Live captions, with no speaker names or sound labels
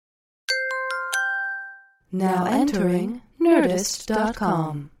Now entering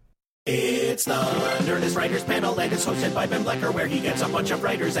Nerdist.com. It's the Nerdist Writers Panel, and it's hosted by Ben Blecker, where he gets a bunch of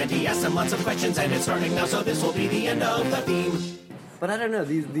writers and he asks them lots of questions, and it's starting now, so this will be the end of the theme. But I don't know,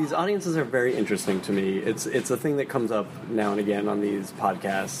 these audiences are very interesting to me. It's a thing that comes up now and again on these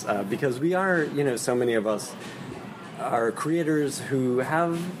podcasts, because we are, so many of us are creators who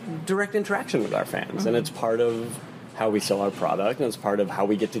have direct interaction with our fans, Mm-hmm. and it's part of how we sell our product, and it's part of how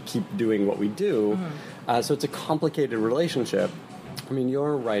we get to keep doing what we do. Mm-hmm. So it's a complicated relationship. I mean,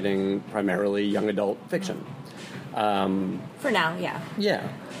 you're writing primarily young adult fiction. For now, yeah. Yeah.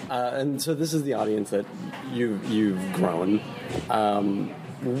 And so this is the audience that you've grown.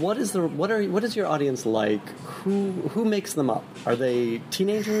 What is your audience like? Who makes them up? Are they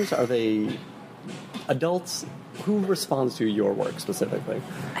teenagers? Are they adults? Who responds to your work specifically?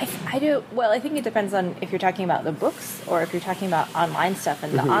 I do. Well, I think it depends on if you're talking about the books or if you're talking about online stuff.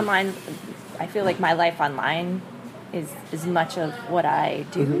 And the online, I feel like my life online is much of what I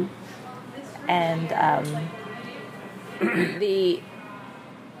do. And the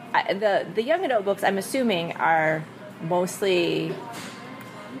young adult books, I'm assuming, are mostly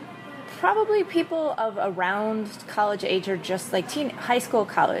probably people of around college age or just like high school,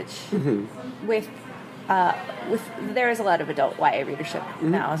 college, with there is a lot of adult YA readership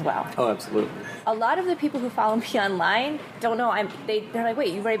now as well. Oh, absolutely. A lot of the people who follow me online don't know they're like,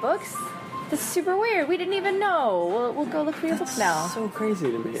 wait, you write books? That's super weird. We didn't even know. We'll go look for your books now. So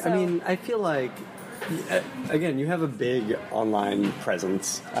crazy to me. So, I mean, I feel like, again, you have a big online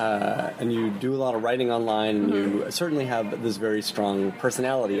presence, and you do a lot of writing online, and you certainly have this very strong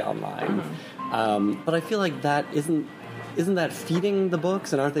personality online. But I feel like that isn't that feeding the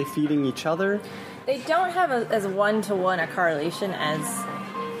books, and aren't they feeding each other? They don't have as one-to-one a correlation as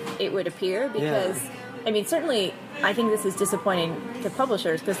it would appear, because, I mean, certainly I think this is disappointing to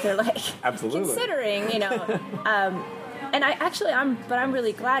publishers, because they're like, absolutely, considering, and I'm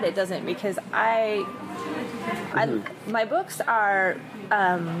really glad it doesn't, because my books are,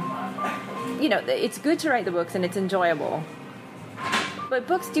 it's good to write the books and it's enjoyable. But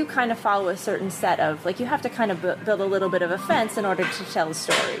books do kind of follow a certain set of, like, you have to kind of build a little bit of a fence in order to tell a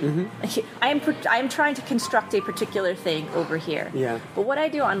story. I am trying to construct a particular thing over here. Yeah. But what I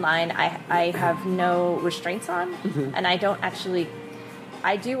do online, I have no restraints on, and I don't actually,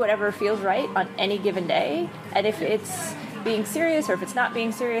 I do whatever feels right on any given day, and if it's being serious or if it's not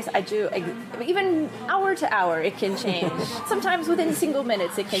being serious, I do, even hour to hour, it can change. Sometimes within single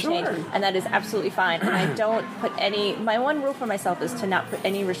minutes it can change, and that is absolutely fine. And I don't put my one rule for myself is to not put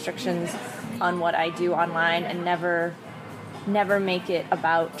any restrictions on what I do online, and never make it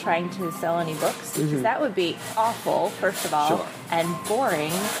about trying to sell any books, because that would be awful, first of all, and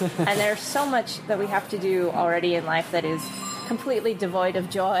boring. And there's so much that we have to do already in life that is completely devoid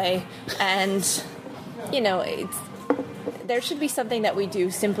of joy, and, there should be something that we do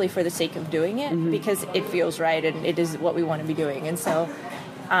simply for the sake of doing it, because it feels right and it is what we want to be doing. And so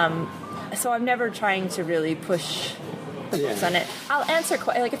I'm never trying to really push the books on it. I'll answer,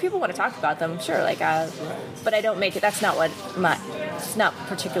 like, if people want to talk about them, sure, but I don't make it, that's not it's not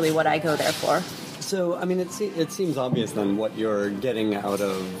particularly what I go there for. So, I mean, it seems obvious then what you're getting out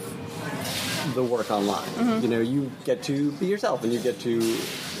of the work online. You get to be yourself, and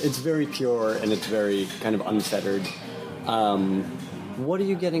it's very pure and it's very kind of unfettered. What are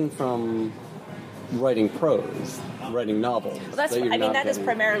you getting from writing prose, writing novels? Well, that is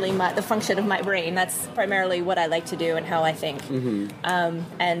primarily the function of my brain. That's primarily what I like to do and how I think.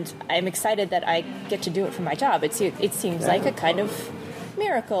 And I'm excited that I get to do it for my job. It seems like a kind of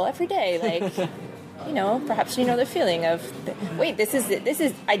miracle every day. Like, perhaps the feeling of, wait, this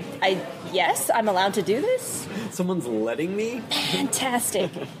is yes, I'm allowed to do this? Someone's letting me? Fantastic.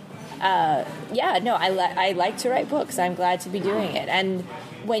 I like to write books. I'm glad to be doing it. And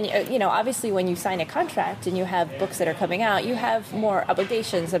when, obviously when you sign a contract and you have books that are coming out, you have more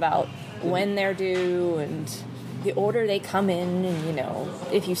obligations about when they're due and the order they come in, and,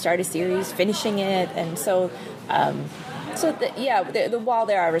 if you start a series, finishing it. And so, while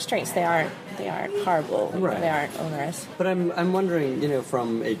there are restraints, they aren't horrible. Right. They aren't onerous. But I'm wondering,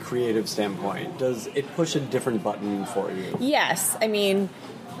 from a creative standpoint, does it push a different button for you? Yes. I mean,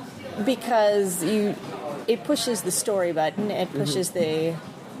 because it pushes the story button, it pushes the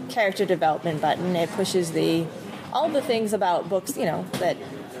character development button, it pushes all the things about books,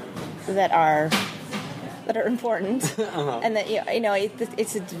 that are important, and that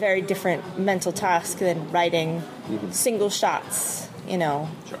it's a very different mental task than writing single shots,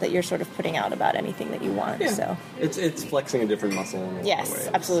 that you're sort of putting out about anything that you want. Yeah. So it's flexing a different muscle. In a yes, lot of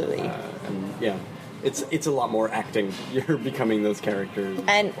ways. Absolutely. it's a lot more acting. You're becoming those characters.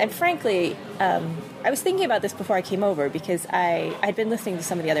 And frankly, I was thinking about this before I came over because I'd been listening to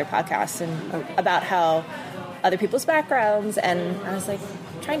some of the other podcasts and about how other people's backgrounds, and I was like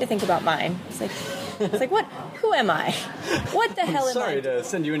trying to think about mine. It's like what? Who am I? What the hell am I? Sorry to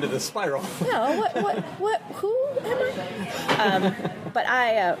send you into the spiral. No, what? Who am I? But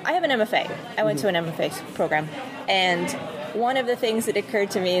I have an MFA. I went to an MFA program, and one of the things that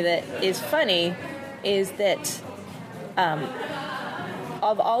occurred to me that is funny is that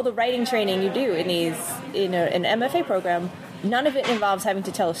of all the writing training you do in an MFA program, none of it involves having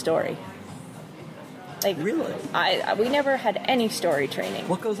to tell a story. Like, really? We never had any story training.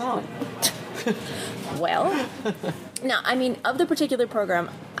 What goes on? Well, no, I mean, of the particular program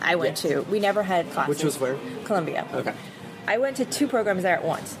I went to, we never had classes. Which was where? Columbia. Okay. I went to 2 programs there at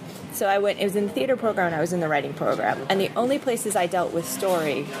once. So it was in the theater program and I was in the writing program. And the only places I dealt with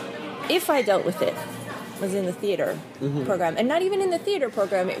story, if I dealt with it, was in the theater program. And not even in the theater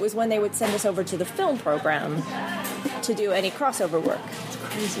program, it was when they would send us over to the film program to do any crossover work. It's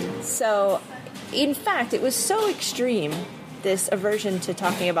crazy. So, in fact, it was so extreme, this aversion to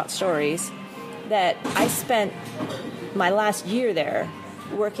talking about stories, that I spent my last year there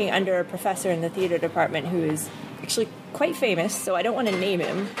working under a professor in the theater department who is actually quite famous, so I don't want to name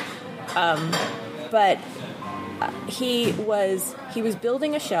him. But he was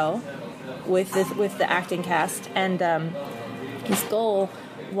building a show with the acting cast, and his goal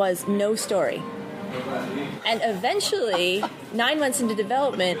was no story. And eventually, 9 months into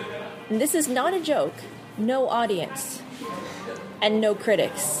development, and this is not a joke, no audience and no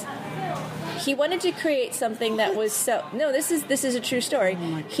critics. He wanted to create something that was so... No, this is a true story.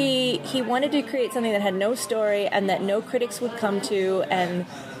 He wanted to create something that had no story and that no critics would come to, and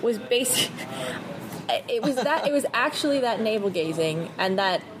was basic. It was actually that navel gazing and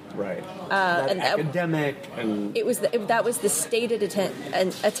that... Right. And academic and... That was the stated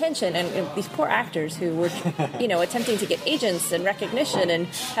attention, and these poor actors who were, attempting to get agents and recognition and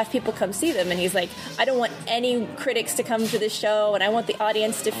have people come see them. And he's like, I don't want any critics to come to this show, and I want the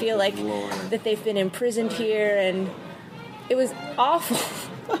audience to feel like that they've been imprisoned here, and it was awful.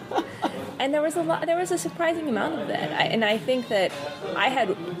 And there was a surprising amount of that. And I think that I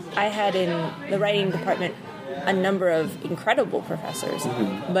had in the writing department a number of incredible professors,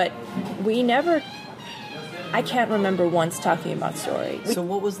 but we never... I can't remember once talking about story. So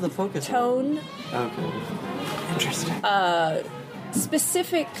what was the focus Tone. on? Okay. Interesting.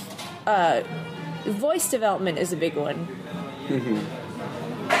 Specific voice development is a big one.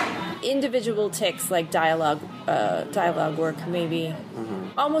 Individual tics like dialogue work, maybe.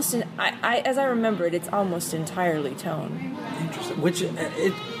 Almost, as I remember it, it's almost entirely tone. Interesting. Which,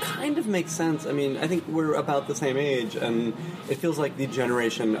 it kind of makes sense. I mean, I think we're about the same age, and it feels like the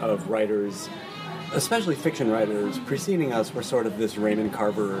generation of writers, especially fiction writers, preceding us were sort of this Raymond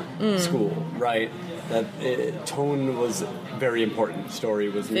Carver school, right? That tone was very important. Story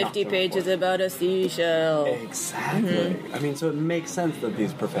was 50 not pages important. about a seashell. Exactly. I mean, so it makes sense that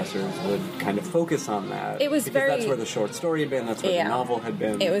these professors would kind of focus on that. It was because very... that's where the short story had been, that's where the novel had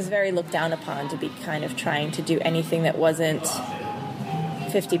been. It was very looked down upon to be kind of trying to do anything that wasn't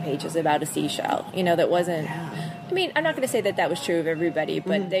 50 pages about a seashell. That wasn't... I mean, I'm not going to say that was true of everybody,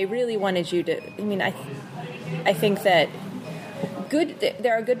 but they really wanted you to... I mean, I think that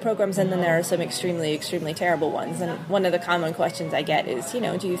there are good programs, and then there are some extremely, extremely terrible ones. And one of the common questions I get is,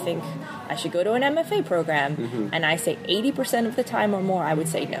 do you think I should go to an MFA program? And I say 80% of the time or more, I would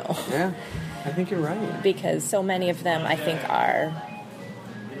say no. Yeah, I think you're right. Because so many of them, I think, are,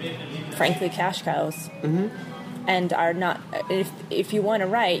 frankly, cash cows. And are not... If you want to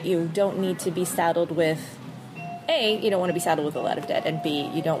write, you don't need to be saddled with... A, you don't want to be saddled with a lot of debt, and B,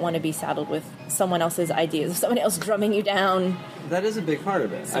 you don't want to be saddled with someone else's ideas, someone else drumming you down. That is a big part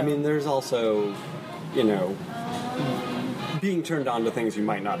of it. So, I mean, there's also, being turned on to things you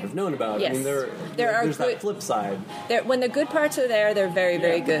might not have known about. Yes. I mean, there's that flip side. When the good parts are there, they're very,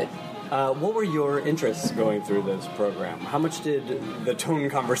 very good. What were your interests going through this program? How much did the tone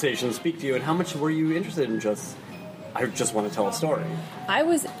conversation speak to you, and how much were you interested in I just want to tell a story? In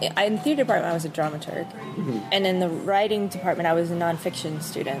the theater department, I was a dramaturg. And in the writing department, I was a nonfiction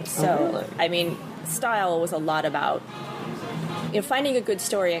student. So, really? I mean, style was a lot about finding a good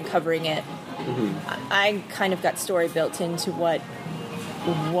story and covering it. I kind of got story built into what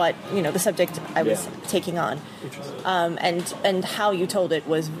the subject I was taking on. And how you told it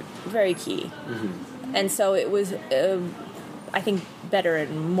was very key. And so it was... I think better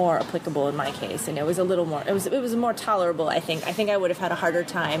and more applicable in my case, and it was a little more. It was more tolerable. I think I would have had a harder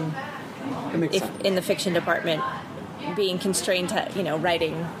time in the fiction department being constrained to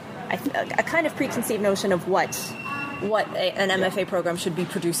writing a kind of preconceived notion of what an MFA program should be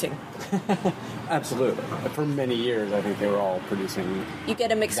producing. Absolutely. For many years, I think they were all producing. You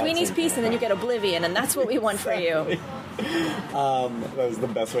get a McSweeney's piece, and then you get Oblivion, and that's what we want for you. That was the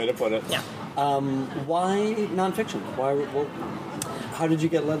best way to put it. Yeah. Why nonfiction? How did you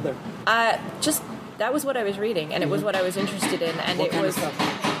get led there? That was what I was reading, and it was what I was interested in, and What kind was. of stuff?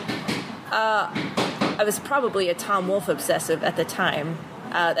 I was probably a Tom Wolfe obsessive at the time.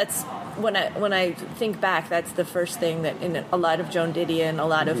 That's when I think back. That's the first thing that in a lot of Joan Didion, a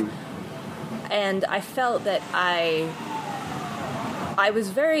lot of, and I felt that I was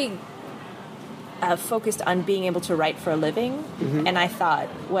very focused on being able to write for a living, and I thought,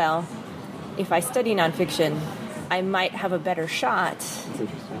 well, if I study nonfiction, I might have a better shot.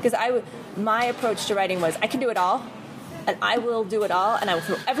 Because my approach to writing was, I can do it all, and I will do it all, and I will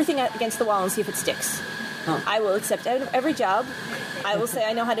throw everything against the wall and see if it sticks. I will accept every job. I will say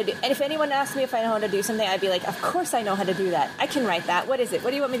I know how to do. And if anyone asks me if I know how to do something, I'd be like, of course I know how to do that. I can write that. What is it?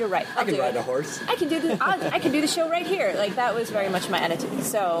 What do you want me to write? I can ride a horse. I can do I can do the show right here. Like, that was very much my attitude.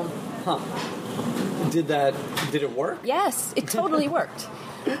 So, Did it work? yes, it totally worked.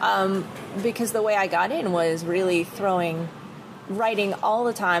 Because the way I got in was really writing all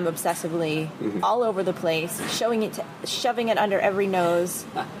the time, obsessively, all over the place, shoving it under every nose,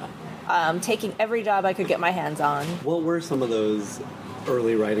 taking every job I could get my hands on. What were some of those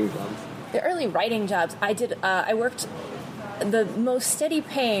early writing jobs? The early writing jobs I did, I worked. The most steady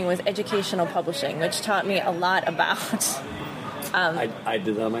paying was educational publishing, which taught me a lot about. I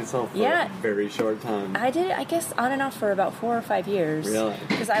did that myself for Yeah. a very short time. I did it, I guess, on and off for about 4 or 5 years. Really?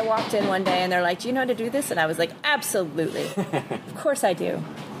 Because I walked in one day and they're like, do you know how to do this? And I was like, absolutely. Of course I do.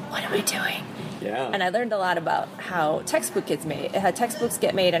 What am I doing? Yeah. And I learned a lot about how textbooks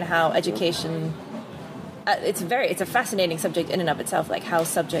get made and how education... it's a fascinating subject in and of itself, like how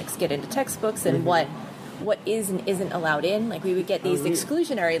subjects get into textbooks and what is and isn't allowed in. Like, we would get these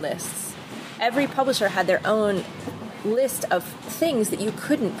exclusionary lists. Every publisher had their own list of things that you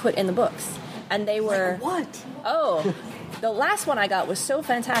couldn't put in the books, and they were What? the last one I got was so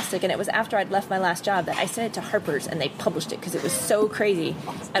fantastic, and it was after I'd left my last job, that I sent it to Harper's and they published it because it was so crazy,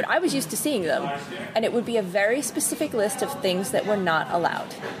 and I was used to seeing them, and it would be a very specific list of things that were not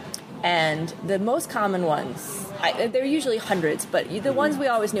allowed. And the most common ones, there were usually hundreds, but the ones we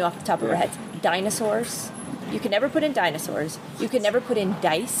always knew off the top of our heads: dinosaurs. You could never put in dinosaurs. You could never put in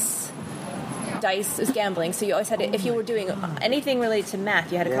dice. Dice is gambling, so you always had to, if you were doing anything related to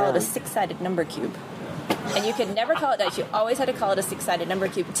math, you had to call it a 6-sided number cube. And you could never call it dice. You always had to call it a 6-sided number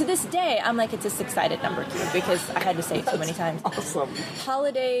cube. To this day, I'm like, it's a 6-sided number cube, because I had to say it so many times. Awesome.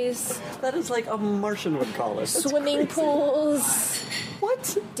 Holidays. That is like a Martian would call it. That's Swimming crazy. Pools.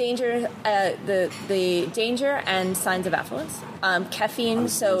 What? Danger, the danger and signs of affluence. Caffeine,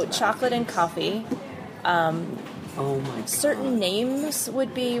 so chocolate and coffee. Oh my God. Certain names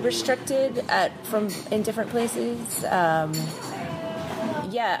would be restricted in different places. God,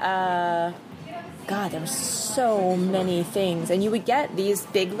 there were so many things. And you would get these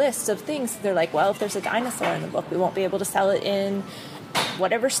big lists of things. They're like, well, if there's a dinosaur in the book, we won't be able to sell it in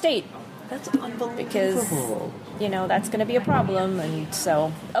whatever state. That's unbelievable. Because, that's going to be a problem. And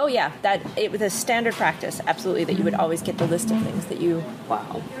so, it was a standard practice, absolutely, that you would always get the list of things that you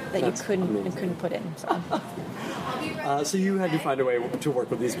couldn't put in. So you had to find a way to work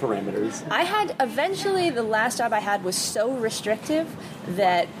with these parameters. I had, eventually, the last job I had was so restrictive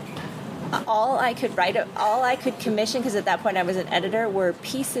that all I could commission, because at that point I was an editor, were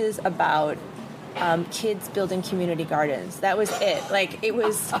pieces about kids building community gardens. That was it. Like, it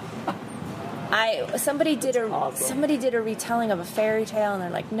was... Somebody did a retelling of a fairy tale, and they're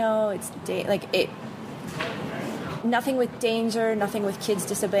like, no, it's nothing with danger, nothing with kids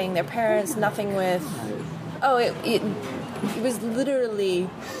disobeying their parents, nothing with it was literally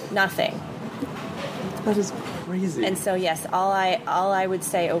nothing. That is crazy. And so, yes, all I would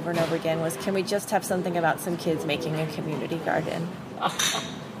say over and over again was, can we just have something about some kids making a community garden?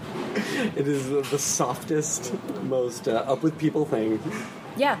 It is the softest, most up with people thing.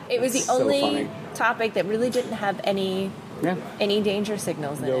 Yeah, it was the only funny. topic that really didn't have any danger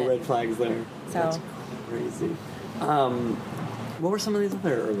signals in it. No red flags there. So. That's crazy. What were some of these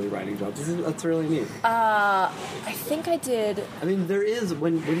other early writing jobs? That's really neat. I think I did. I mean, there is,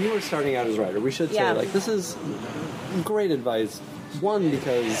 when you were starting out as a writer, we should say, this is great advice. One,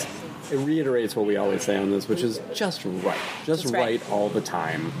 because it reiterates what we always say on this, which is just write. Just write all the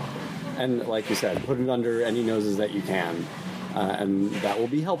time. And like you said, put it under any noses that you can. And that will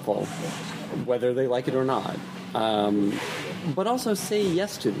be helpful, whether they like it or not. But also say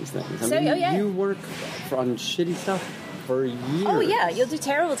yes to these things. I mean, you work on shitty stuff for years. Oh yeah, you'll do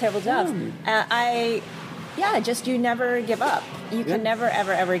terrible jobs. You never give up. You can never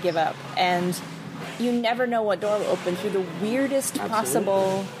ever give up, and you never know what door will open through the weirdest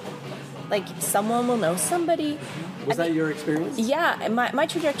possible. Like someone will know somebody. Was that your experience? Yeah, my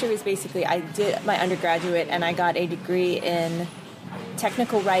trajectory was basically I did my undergraduate and I got a degree in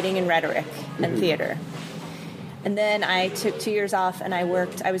technical writing and rhetoric and theater. And then I took 2 years off and I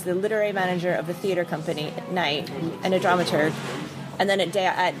was the literary manager of the theater company at night and a dramaturg. And then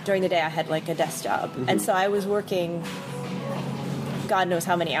during the day I had like a desk job. And so I was working God knows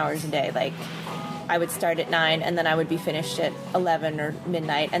how many hours a day. Like I would start at 9 and then I would be finished at 11 or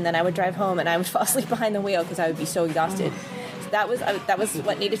midnight. And then I would drive home and I would fall asleep behind the wheel because I would be so exhausted. So that was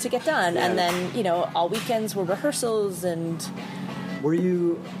what needed to get done. Yeah. And then, all weekends were rehearsals and...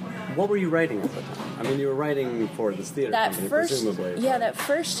 What were you writing at the time? I mean, you were writing for this theater company, presumably. Yeah, that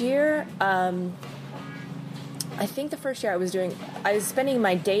first year, I think the first year I was spending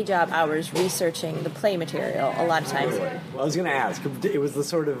my day job hours researching the play material a lot of times. Well, I was going to ask, it was the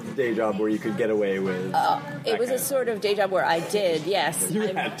sort of day job where you could get away with... it was a sort of day job where I did, yes. You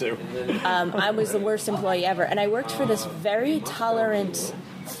had to. I was the worst employee ever, and I worked for this very tolerant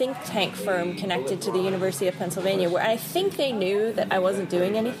think tank firm connected to the University of Pennsylvania, where I think they knew that I wasn't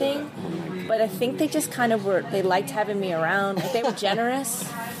doing anything, but I think they just kind of they liked having me around. Like, they were generous.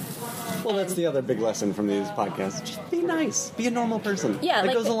 Well, that's the other big lesson from these podcasts. Just be nice. Be a normal person. Yeah.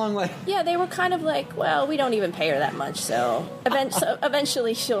 That goes a long way. Yeah, they were kind of like, well, we don't even pay her that much, so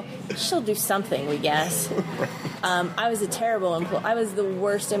eventually she'll do something, we guess. I was a terrible employee. I was the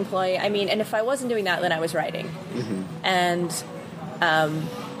worst employee. I mean, and if I wasn't doing that, then I was writing. Mm-hmm. And... I'll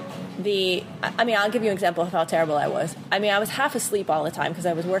give you an example of how terrible I was. I mean, I was half asleep all the time because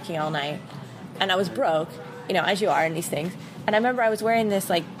I was working all night, and I was broke, as you are in these things. And I remember I was wearing this,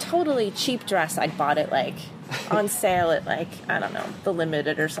 like, totally cheap dress. I'd bought it, like, on sale at, like, I don't know, The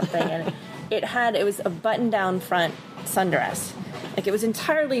Limited or something. And it was a button-down front sundress. Like, it was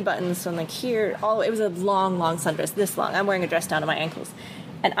entirely buttons from, like, here, it was a long, long sundress, this long. I'm wearing a dress down to my ankles.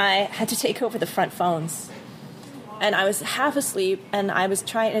 And I had to take over the front phones. And I was half asleep, and I was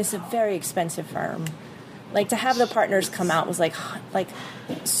trying, and it's a very expensive firm. Like, to have the partners come out was, like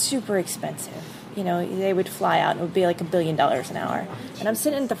super expensive. They would fly out, and it would be, like, $1 billion an hour. And I'm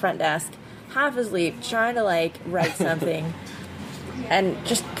sitting at the front desk, half asleep, trying to, like, write something, and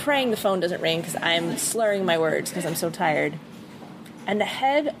just praying the phone doesn't ring because I'm slurring my words because I'm so tired. And the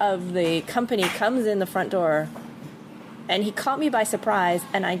head of the company comes in the front door, and he caught me by surprise,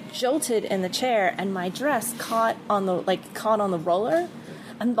 and I jolted in the chair, and my dress caught on the roller,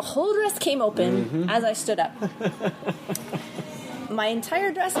 and the whole dress came open as I stood up. My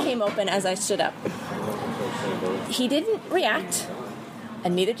entire dress came open as I stood up. He didn't react,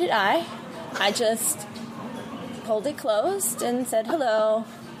 and neither did I. I just pulled it closed and said, hello,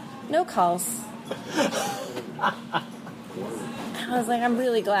 no calls. I was like, I'm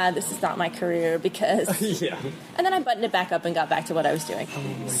really glad this is not my career because... Yeah. And then I buttoned it back up and got back to what I was doing.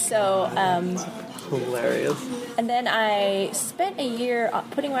 Hilarious. And then I spent a year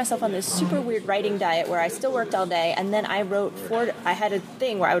putting myself on this super weird writing diet where I still worked all day, and then I had a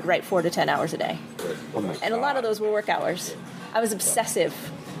thing where I would write 4 to 10 hours a day. Oh my God. And a lot of those were work hours. I was obsessive.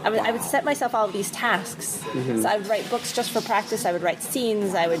 I would set myself all of these tasks. Mm-hmm. So I would write books just for practice. I would write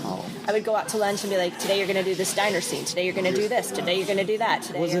scenes. I would go out to lunch and be like, today you're going to do this diner scene. Today you're going to do this. Today you're going to do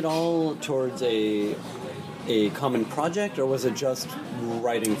that. Was it all towards a common project, or was it just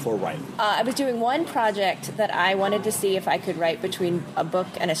writing for writing? I was doing one project that I wanted to see if I could write between a book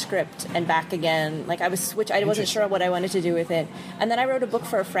and a script and back again. Like I wasn't sure what I wanted to do with it. And then I wrote a book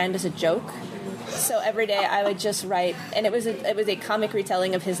for a friend as a joke. So every day I would just write, and it was a comic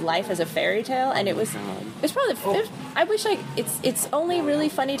retelling of his life as a fairy tale, and it was probably it's only really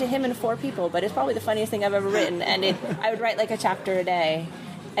funny to him and 4 people, but it's probably the funniest thing I've ever written. And I would write like a chapter a day,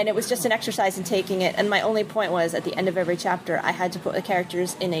 and it was just an exercise in taking it. And my only point was, at the end of every chapter, I had to put the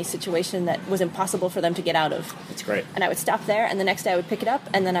characters in a situation that was impossible for them to get out of. That's great. And I would stop there, and the next day I would pick it up,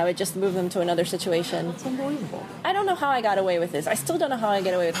 and then I would just move them to another situation. That's unbelievable. I don't know how I got away with this. I still don't know how I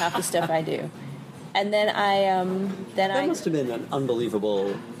get away with half the stuff I do. And then that must have been an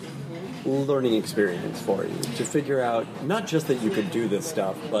unbelievable learning experience for you, to figure out not just that you could do this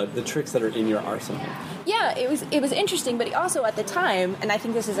stuff, but the tricks that are in your arsenal. Yeah, it was interesting, but also at the time, and I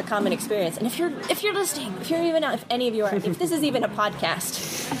think this is a common experience, and if you're listening, if any of you are, if this is even a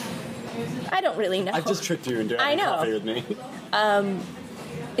podcast, I don't really know. I've just tricked you into having coffee with me.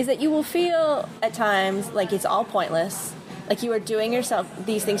 Is that you will feel at times like it's all pointless. Like you are doing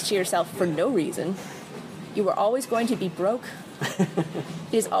these things to yourself for no reason. you were always going to be broke.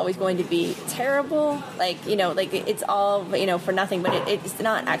 It is always going to be terrible. Like, you know, like it's all, you know, for nothing, but it's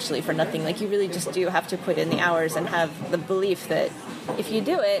not actually for nothing. Like, you really just do have to put in the hours and have the belief that if you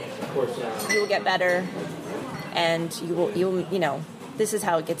do it, you will get better, and you'll, you know, this is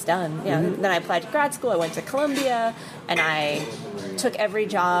how it gets done. You know, then I applied to grad school. I went to Columbia, and I took every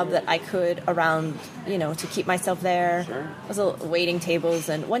job that I could around, you know, to keep myself there. Sure. I was waiting tables,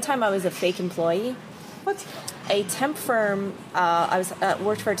 and one time I was a fake employee. What? A temp firm. I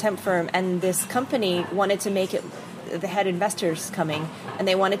worked for a temp firm, and this company wanted to make it. They had investors coming, and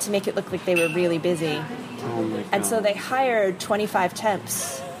they wanted to make it look like they were really busy. Oh my God. And so they hired 25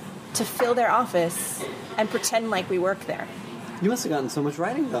 temps to fill their office and pretend like we worked there. You must have gotten so much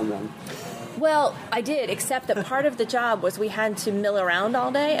writing done then. Well, I did, except that part of the job was we had to mill around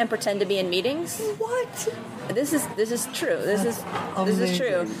all day and pretend to be in meetings. What? This is true. This is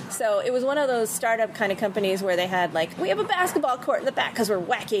true. So it was one of those startup kind of companies where they had like, we have a basketball court in the back because we're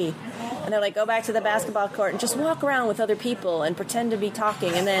wacky, and they're like, go back to the basketball court and just walk around with other people and pretend to be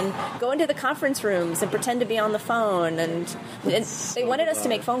talking, and then go into the conference rooms and pretend to be on the phone. And they wanted us to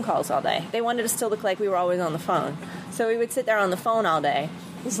make phone calls all day. They wanted us to look like we were always on the phone. So we would sit there on the phone all day.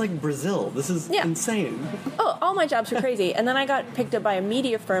 It's like Brazil. This is insane. Oh, all my jobs were crazy. And then I got picked up by a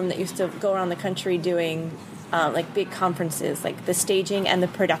media firm that used to go around the country doing like big conferences, like the staging and the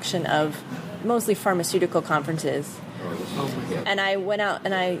production of mostly pharmaceutical conferences. Oh my God. And I went out,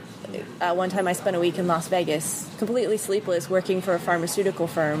 and one time I spent a week in Las Vegas, completely sleepless, working for a pharmaceutical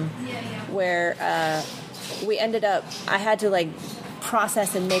firm, where we ended up, I had to like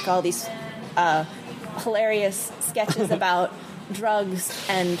process and make all these hilarious sketches about drugs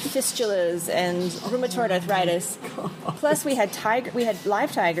and fistulas and rheumatoid arthritis. Plus, we had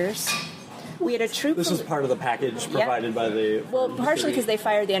live tigers. We had a troop. This was part of the package provided by the. Well, partially because they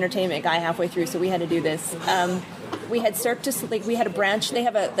fired the entertainment guy halfway through, so we had to do this. We had Cirque du Soleil. Like, we had a branch. They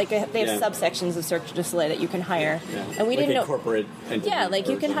have subsections of Cirque du Soleil that you can hire, and we didn't know. Corporate entity. Yeah, like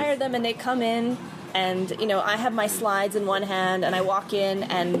you can hire them, and they come in. And, you know, I have my slides in one hand, and I walk in,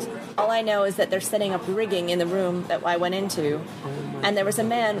 and all I know is that they're setting up rigging in the room that I went into. And there was a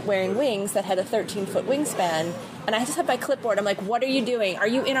man wearing wings that had a 13-foot wingspan. And I just had my clipboard. I'm like, what are you doing? Are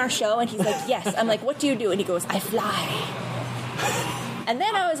you in our show? And he's like, yes. I'm like, what do you do? And he goes, I fly. And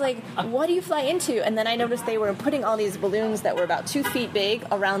then I was like, what do you fly into? And then I noticed they were putting all these balloons that were about 2 feet big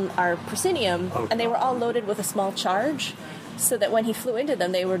around our proscenium, and they were all loaded with a small charge, so that when he flew into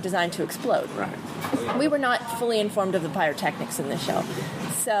them, they were designed to explode. Right. We were not fully informed of the pyrotechnics in this show.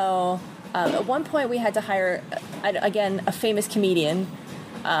 So at one point we had to hire, again, a famous comedian,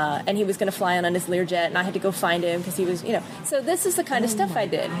 and he was going to fly on his Learjet, and I had to go find him because he was, you know. So this is the kind of stuff I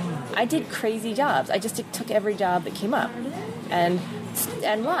did. I did crazy jobs. I just took every job that came up and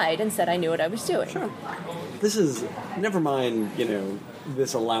lied and said I knew what I was doing. Sure. This is, never mind, you know,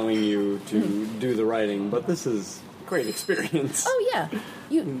 this allowing you to do the writing, but this is great experience. Oh, yeah.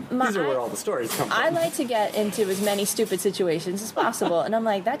 These are where all the stories come from. I like to get into as many stupid situations as possible, and I'm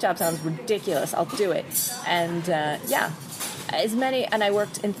like, that job sounds ridiculous. I'll do it. And, and I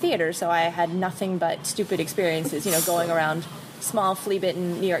worked in theater, so I had nothing but stupid experiences, you know, going around small,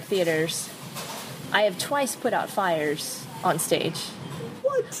 flea-bitten New York theaters. I have twice put out fires on stage.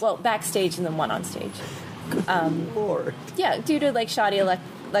 What? Well, backstage and then one on stage. Lord. Yeah, due to, like, shoddy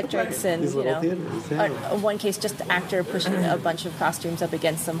electrics and, These you know, theaters, yeah. one case just the actor pushing a bunch of costumes up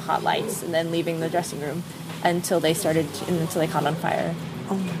against some hot lights and then leaving the dressing room until they caught on fire.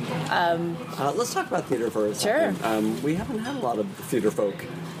 Oh my God. Let's talk about theater for a second. Sure. We haven't had a lot of theater folk.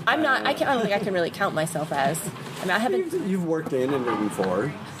 I don't think I can really count myself as. I mean, I haven't. You've worked in and written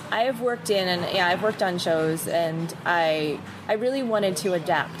for. I have worked in and I've worked on shows, and I really wanted to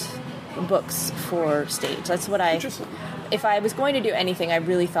adapt books for stage. That's what if I was going to do anything, I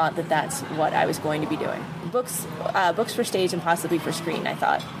really thought that that's what I was going to be doing. Books for stage and possibly for screen, I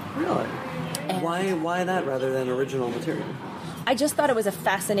thought. Really? And Why that rather than original material? I just thought it was a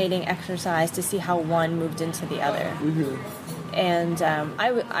fascinating exercise to see how one moved into the other. Mm-hmm. And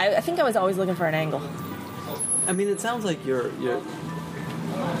I think I was always looking for an angle. I mean, it sounds like your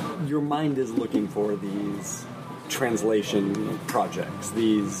mind is looking for these translation projects,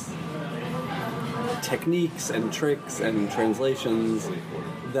 these techniques and tricks and translations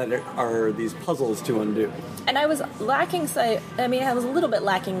that are these puzzles to undo. And I was I was a little bit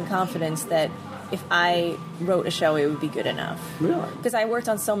lacking confidence that if I wrote a show, it would be good enough. Really? Because I worked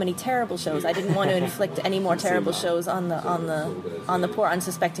on so many terrible shows, I didn't want to inflict any more terrible shows on the poor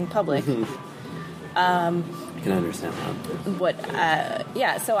unsuspecting public. I can understand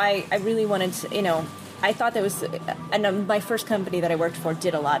that. So I really wanted to, you know, I thought there was, and my first company that I worked for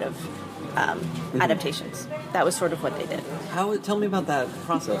did a lot of adaptations. That was sort of what they did. Tell me about that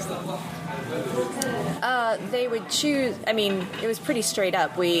process, then. They would choose. I mean, it was pretty straight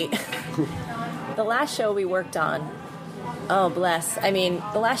up. The last show we worked on. Oh, bless. I mean,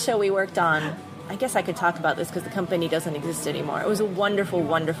 the last show we worked on. I guess I could talk about this because the company doesn't exist anymore. It was a wonderful,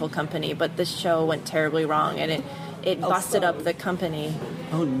 wonderful company, but the show went terribly wrong, and it busted up the company.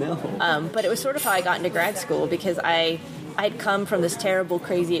 Oh no! But it was sort of how I got into grad school because I'd come from this terrible,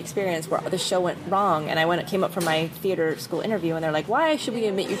 crazy experience where the show went wrong, and came up for my theater school interview, and they're like, "Why should we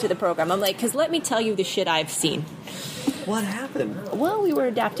admit you to the program?" I'm like, "Because let me tell you the shit I've seen." What happened? Well, we were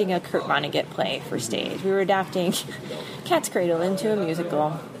adapting a Kurt Vonnegut play for stage. We were adapting Cat's Cradle into a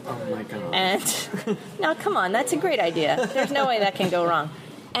musical. Oh my god! And now, come on, that's a great idea. There's no way that can go wrong.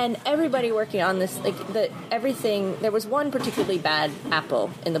 And everybody working on this, everything. There was one particularly bad apple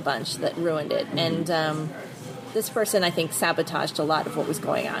in the bunch that ruined it, and this person, I think, sabotaged a lot of what was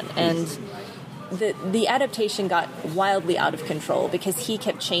going on. And the adaptation got wildly out of control because he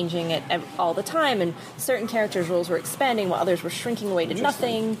kept changing it all the time, and certain characters' roles were expanding while others were shrinking away to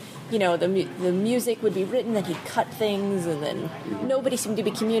nothing. You know, the music would be written, then he'd cut things, and then nobody seemed to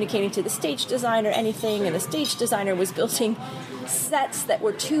be communicating to the stage designer anything, and the stage designer was building sets that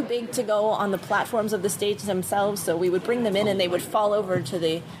were too big to go on the platforms of the stage themselves, so we would bring them in and they would fall over to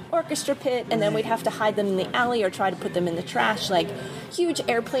the orchestra pit, and then we'd have to hide them in the alley or try to put them in the trash, like huge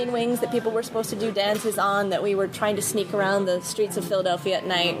airplane wings that people were supposed to do dances on that we were trying to sneak around the streets of Philadelphia at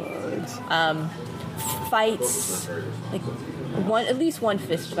night. Fights, like at least one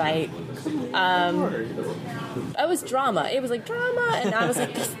fist fight. It was drama. It was like drama, and I was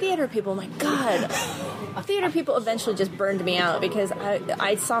like, these theater people, my God. Theater people eventually just burned me out because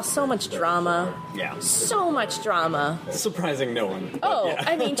I saw so much drama. Yeah. So much drama. Surprising no one. Oh, yeah.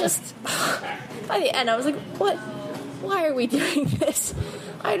 I mean, just by the end, I was like, what? Why are we doing this?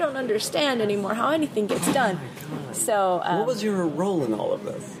 I don't understand anymore how anything gets done. So, what was your role in all of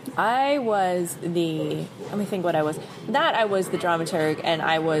this? I was let me think what I was. I was the dramaturg, and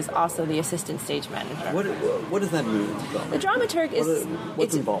I was also the assistant stage manager. What does that mean? The dramaturg is...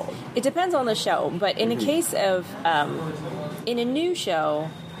 What's involved? It depends on the show, but in a case of... in a new show,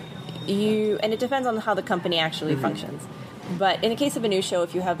 and it depends on how the company actually functions. But in the case of a new show,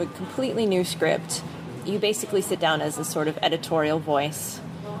 if you have a completely new script, you basically sit down as a sort of editorial voice.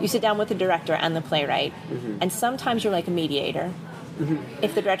 You sit down with the director and the playwright, and sometimes you're like a mediator.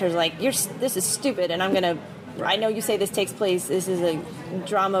 If the director's like, this is stupid, and I know you say this takes place, this is a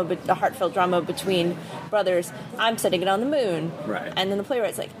drama, but a heartfelt drama between brothers, I'm setting it on the moon. Right. And then the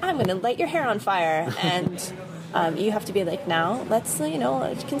playwright's like, I'm going to light your hair on fire, and you have to be like, now, let's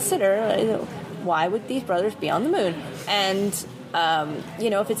consider, why would these brothers be on the moon? And,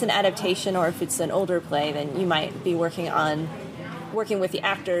 if it's an adaptation or if it's an older play, then you might be working with the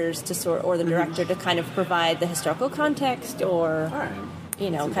actors or the director to kind of provide the historical context, or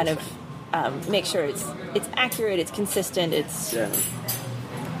kind of make sure it's accurate, it's consistent, it's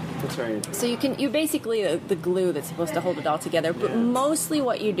That's right. So you basically the glue that's supposed to hold it all together. But mostly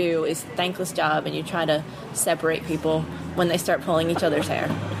what you do is thankless job, and you try to separate people when they start pulling each other's hair.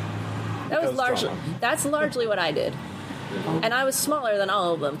 That's largely what I did. And I was smaller than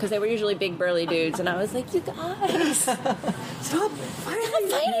all of them because they were usually big burly dudes, and I was like, you guys, stop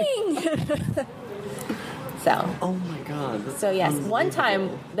fighting. So. Oh my God. So yes, one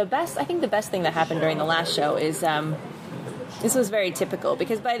time the best thing that happened during the last show is this was very typical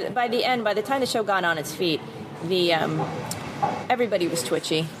because by the time the show got on its feet, everybody was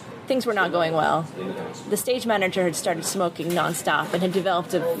twitchy. Things were not going well. The stage manager had started smoking nonstop and had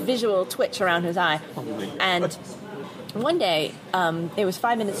developed a visual twitch around his eye. And one day, it was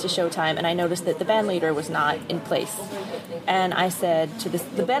 5 minutes to showtime, and I noticed that the band leader was not in place. And I said to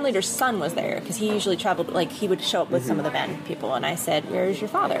the band leader's son was there, because he usually traveled, like, he would show up with some of the band people, and I said, where's your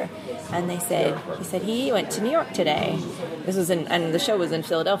father? And he said, he went to New York today. And the show was in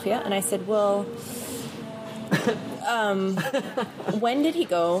Philadelphia, and I said, well, when did he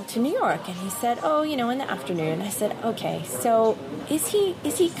go to New York? And he said, in the afternoon. I said, okay, so is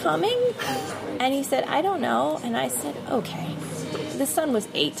he coming? And he said, I don't know. And I said, okay. The son was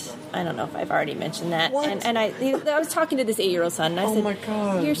 8. I don't know if I've already mentioned that. What? And I was talking to this 8-year-old son, and I said, my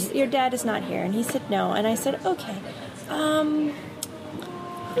God. Your dad is not here. And he said, no. And I said, okay.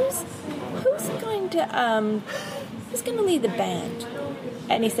 Who's going to lead the band?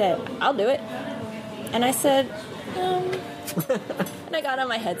 And he said, I'll do it. And I said, and I got on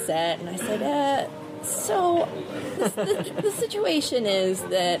my headset and I said, so the situation is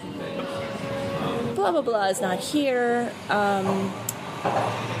that blah, blah, blah is not here. And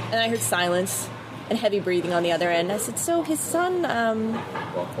I heard silence. and heavy breathing on the other end. I said, so his son,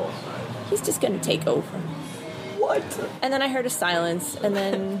 he's just going to take over. What? And then I heard a silence, and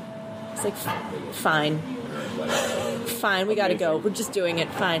then it's like, fine, we got to go. We're just doing it,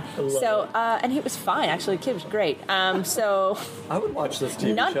 fine. So, and he was fine, actually. The kid was great. So I would watch this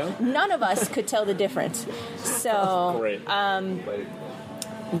TV show. None of us could tell the difference. So, Great.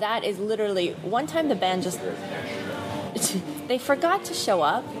 That is literally, one time the band just, they forgot to show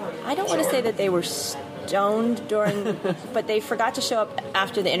up. I don't want to say that they were stoned during, but they forgot to show up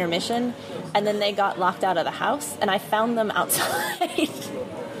after the intermission, and then they got locked out of the house, and I found them outside.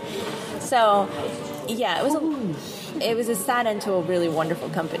 So, yeah, it was a sad end to a really wonderful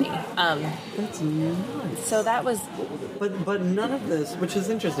company. That's nuts. So that was... But none of this, which is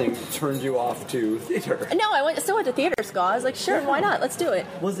interesting, turned you off to theater. No, I still went to theater school. I was like, sure, why not? Let's do it.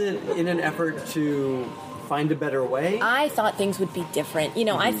 Was it in an effort to find a better way? I thought things would be different.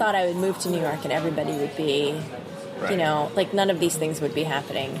 I thought I would move to New York and everybody would be, like none of these things would be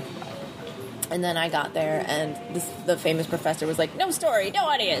happening. And then I got there, and the famous professor was like, no story, no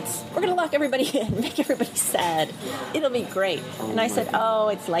audience. We're going to lock everybody in, make everybody sad. It'll be great. And I said,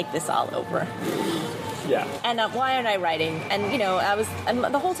 it's like this all over. Yeah. And why aren't I writing? And, and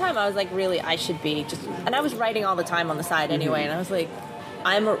the whole time I was like, really, I should be just... And I was writing all the time on the side anyway, and I was like,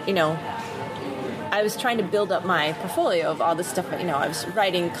 I was trying to build up my portfolio of all this stuff. I was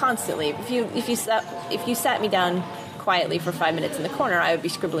writing constantly. If you sat me down quietly for 5 minutes in the corner, I would be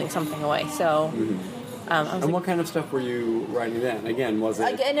scribbling something away. So, and what kind of stuff were you writing then? Again, was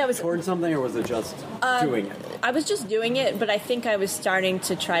it towards something, or was it just doing it? I was just doing it, but I think I was starting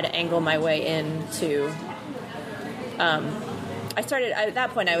to try to angle my way into. At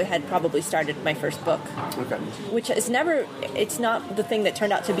that point, I had probably started my first book. Okay. Which is never, it's not the thing that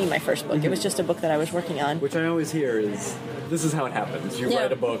turned out to be my first book. It was just a book that I was working on. Which I always hear is, this is how it happens. You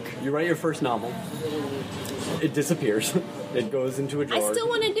write a book, you write your first novel, it disappears. It goes into a drawer. I still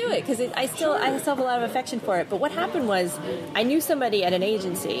want to do it because I still have a lot of affection for it. But what happened was I knew somebody at an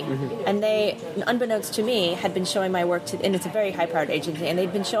agency, and they, unbeknownst to me, had been showing my work and it's a very high-powered agency, and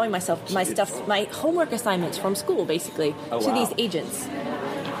they'd been showing my stuff, my homework assignments from school, basically, to these agents.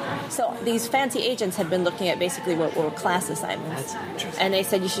 So these fancy agents had been looking at basically what were class assignments. That's interesting. And they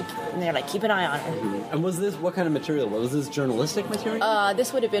said, and they're like, keep an eye on her. And was this, what kind of material? Was this journalistic material?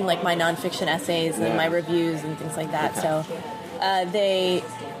 This would have been like my nonfiction essays and my reviews and things like that. Okay. So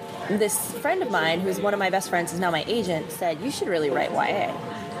this friend of mine, who's one of my best friends, is now my agent, said, you should really write YA.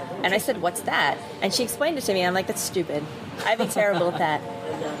 And I said, what's that? And she explained it to me, and I'm like, that's stupid. I'd be terrible at that.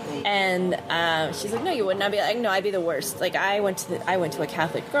 And she's like, no, you wouldn't. I'd be like, no, I'd be the worst. Like, I went to a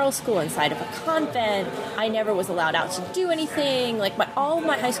Catholic girls' school inside of a convent. I never was allowed out to do anything. Like, all of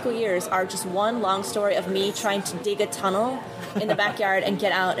my high school years are just one long story of me trying to dig a tunnel in the backyard and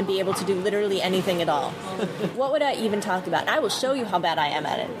get out and be able to do literally anything at all. What would I even talk about? I will show you how bad I am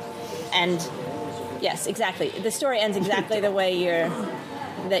at it. And yes, exactly. The story ends exactly the way you're.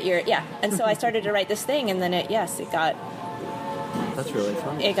 And so I started to write this thing, and then it got. That's really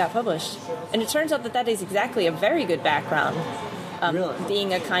funny. It got published. And it turns out that is exactly a very good background. Really?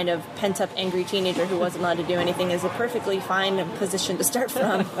 Being a kind of pent-up, angry teenager who wasn't allowed to do anything is a perfectly fine position to start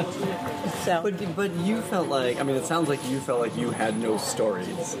from. So. But you felt like, it sounds like you felt like you had no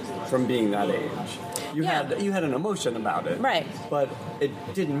stories from being that age. You had an emotion about it. Right. But it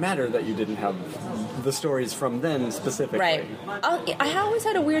didn't matter that you didn't have the stories from then specifically. Right. I always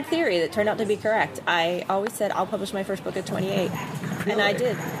had a weird theory that turned out to be correct. I always said, I'll publish my first book at 28. Really? And I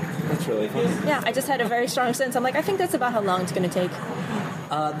did. That's really funny. Yeah, I just had a very strong sense. I'm like, I think that's about how long it's going to take.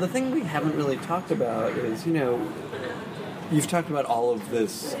 The thing we haven't really talked about is, you've talked about all of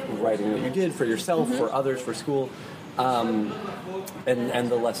this writing that you did for yourself, for others, for school, and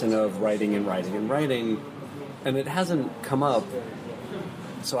the lesson of writing and writing and writing, and it hasn't come up,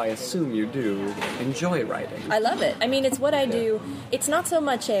 so I assume you do enjoy writing. I love it. It's what I do. It's not so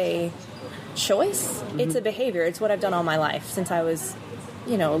much a choice, it's a behavior. It's what I've done all my life since I was...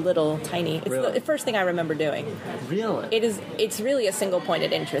 a little tiny. It's really? The first thing I remember doing. Really? It's really a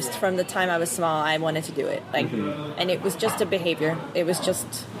single-pointed interest. From the time I was small, I wanted to do it. And it was just a behavior. It was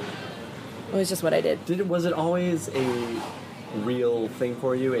just what I did. Was it always a real thing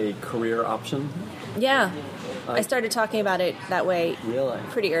for you, a career option? Yeah. I started talking about it that way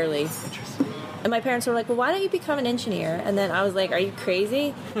pretty early. Interesting. And my parents were like, well, why don't you become an engineer? And then I was like, are you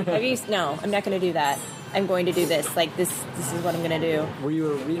crazy? No, I'm not going to do that. I'm going to do this. Like, this is what I'm going to do. Were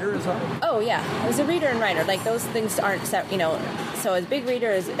you a reader as well? Oh, yeah. I was a reader and writer. Like, those things aren't set, so as big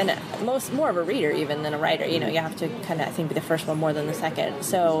reader and more of a reader even than a writer. You have to kind of, I think, be the first one more than the second.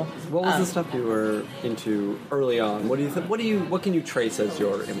 So what was the stuff you were into early on? What do you think? What can you trace as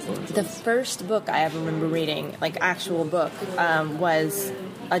your influences? The first book I ever remember reading, like actual book, was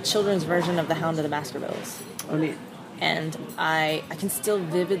a children's version of The Hound of the Baskervilles. Oh, neat. And I can still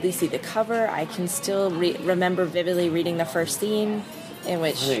vividly see the cover. I can still remember vividly reading the first scene in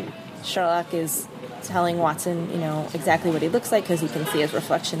which Sherlock is telling Watson, exactly what he looks like because he can see his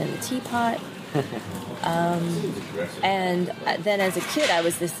reflection in the teapot. And then as a kid, I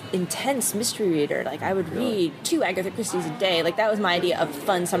was this intense mystery reader. Like, I would read 2 Agatha Christie's a day. Like, that was my idea of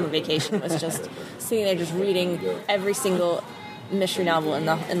fun summer vacation, was just sitting there just reading every single mystery novel in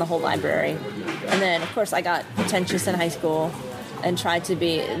the whole library. And then, of course, I got pretentious in high school and tried to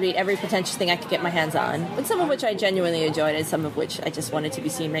read every pretentious thing I could get my hands on, but some of which I genuinely enjoyed and some of which I just wanted to be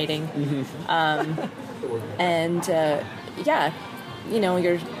seen reading.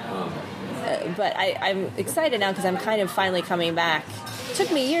 But I'm excited now because I'm kind of finally coming back. It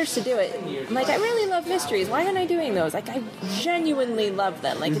took me years to do it. I'm like, I really love mysteries. Why aren't I doing those? Like, I genuinely love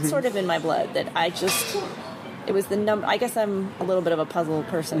them. Like, it's sort of in my blood that it was the number. I guess I'm a little bit of a puzzle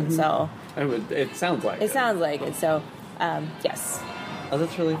person, so It sounds like it. Sounds like it. So, yes. Oh,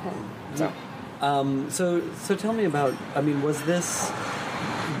 that's really fun. So tell me about. I mean, was this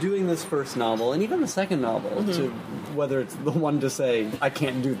doing this first novel and even the second novel, to whether it's the one to say I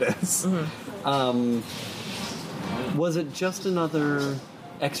can't do this? Was it just another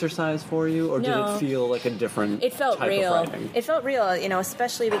exercise for you, or did it feel like a different? It felt type real. Of writing? It felt real,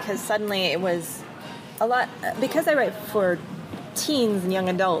 especially because suddenly it was a lot. Because I write for teens and young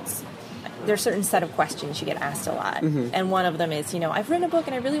adults, there's a certain set of questions you get asked a lot, and one of them is, I've written a book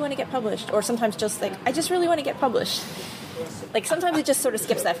and I really want to get published, or sometimes just like, I just really want to get published. Like, sometimes it just sort of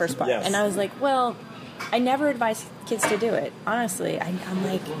skips that first part, and I was like, well, I never advise kids to do it. Honestly, I'm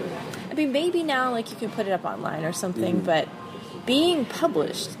like, I mean, maybe now, like, you can put it up online or something, but being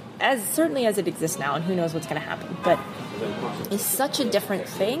published, certainly as it exists now, and who knows what's going to happen, but is such a different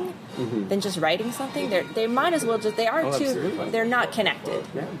thing than just writing something. They might as well they are too. Absolutely. They're not connected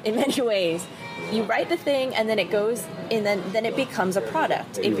in many ways. You write the thing, and then it goes, and then it becomes a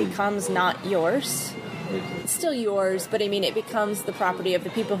product. It becomes not yours. It's still yours, but I mean, it becomes the property of the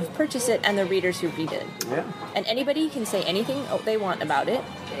people who purchase it and the readers who read it. Yeah. And anybody can say anything they want about it.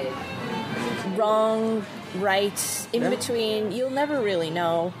 Wrong, right, in between. You'll never really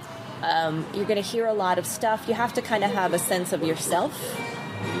know. You're going to hear a lot of stuff. You have to kind of have a sense of yourself.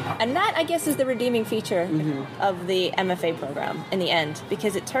 And that, I guess, is the redeeming feature of the MFA program in the end,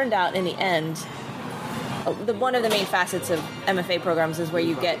 because it turned out in the end, one of the main facets of MFA programs is where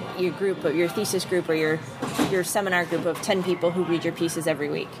you get your group, your thesis group, or your seminar group of 10 people who read your pieces every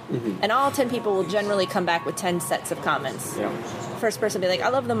week. And all 10 people will generally come back with 10 sets of comments. Yeah. First person will be like, I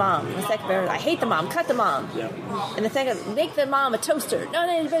love the mom. The second person, I hate the mom. Cut the mom. Yeah. And the second, make the mom a toaster.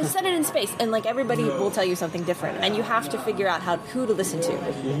 No, set it in space. And like, everybody will tell you something different. And you have to figure out who to listen to.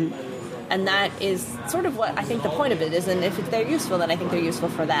 And that is sort of what I think the point of it is. And if they're useful, then I think they're useful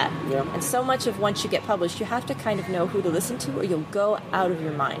for that. Yeah. And so much of once you get published, you have to kind of know who to listen to, or you'll go out of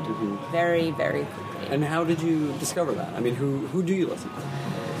your mind very, very quickly. And how did you discover that? I mean, who do you listen to?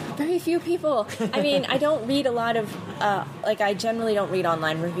 Very few people. I mean, I don't read a lot of, I generally don't read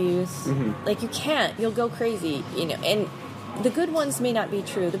online reviews. Like, you can't. You'll go crazy, And the good ones may not be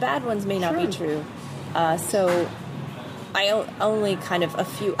true. The bad ones may not be true. So I only kind of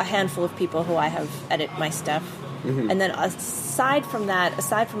a handful of people who I have edit my stuff. And then aside from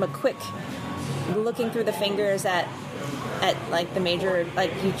a quick looking through the fingers at like the major,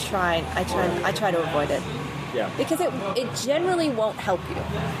 like I try to avoid it. Yeah. Because it generally won't help you.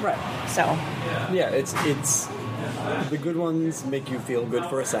 Right. So. Yeah, it's the good ones make you feel good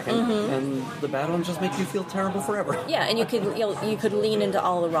for a second, and the bad ones just make you feel terrible forever. Yeah, and you could lean into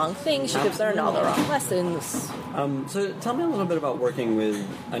all the wrong things. You could learn all the wrong lessons. So tell me a little bit about working with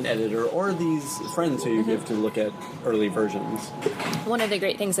an editor or these friends who you give to look at early versions. One of the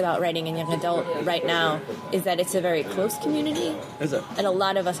great things about writing in young adult right now is that it's a very close community. Is it? And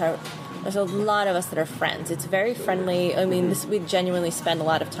there's a lot of us that are friends. It's very friendly. I mean, we genuinely spend a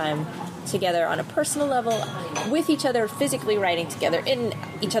lot of time together on a personal level, with each other, physically writing together, in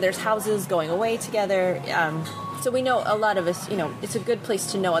each other's houses, going away together. So we know a lot of us, it's a good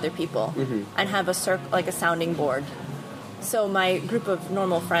place to know other people and have a a sounding board. So my group of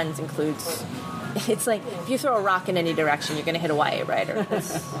normal friends includes, it's like, if you throw a rock in any direction, you're going to hit a YA writer.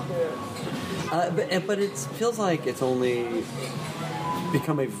 But it feels like it's only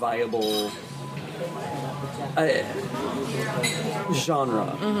become a viable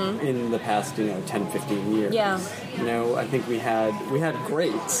genre in the past, 10, 15 years. Yeah. I think we had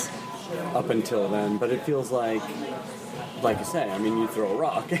greats up until then, but it feels like you say, I mean, you throw a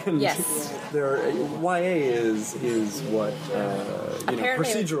rock, and Yes. YA is what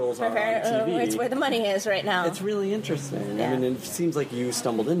procedurals are on TV. It's where the money is right now. It's really interesting. Yeah. I mean, it seems like you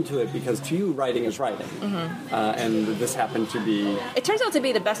stumbled into it because to you, writing is writing, and this happened to be. It turns out to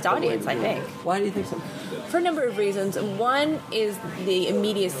be the best audience, I think. Why do you think so? For a number of reasons. One is the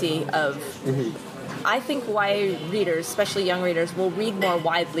immediacy of. I think YA readers, especially young readers, will read more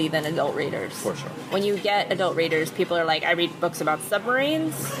widely than adult readers. For sure. When you get adult readers, people are like, I read books about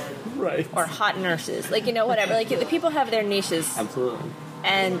submarines. Right. Or hot nurses. Whatever. The people have their niches. Absolutely.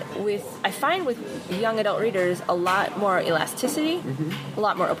 And I find with young adult readers a lot more elasticity, a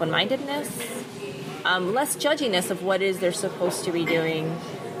lot more open-mindedness, less judginess of what is they're supposed to be doing.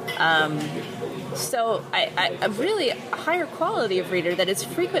 So I'm really a higher quality of reader that is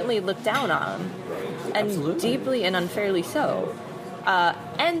frequently looked down on, and Absolutely. deeply and unfairly so.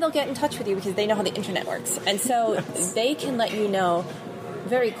 And they'll get in touch with you because they know how the internet works, and so they can let you know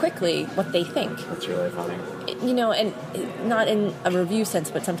very quickly what they think. That's really funny. And not in a review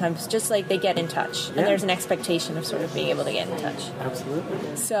sense, but sometimes just like they get in touch, and there's an expectation of sort of being able to get in touch.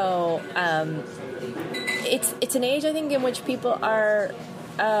 Absolutely. So it's an age, I think, in which people are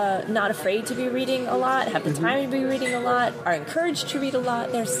not afraid to be reading a lot, have the time to be reading a lot, are encouraged to read a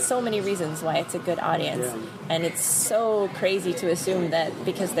lot. There's so many reasons why it's a good audience. Yeah. And it's so crazy to assume that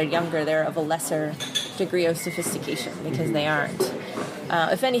because they're younger, they're of a lesser degree of sophistication, because they aren't.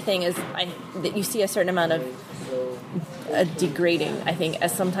 If anything, that you see a certain amount of degrading, I think,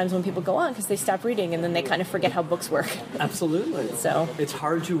 as sometimes when people go on because they stop reading and then they kind of forget how books work. Absolutely. So it's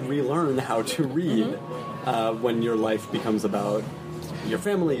hard to relearn how to read when your life becomes about your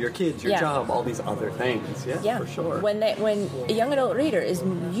family, your kids, your job, all these other things. Yeah, for sure. When a young adult reader is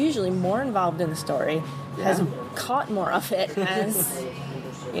usually more involved in the story, has caught more of it, has,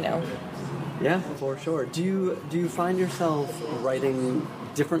 Yeah, for sure. Do you find yourself writing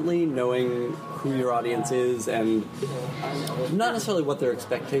differently, knowing who your audience is, and not necessarily what their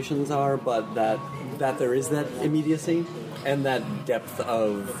expectations are, but that there is that immediacy and that depth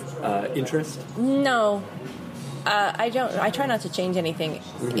of interest? No. I don't. I try not to change anything.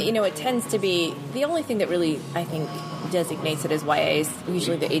 It tends to be the only thing that really, I think, designates it as YA is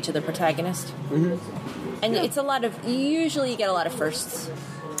usually the age of the protagonist, and it's a lot of. Usually, you get a lot of firsts,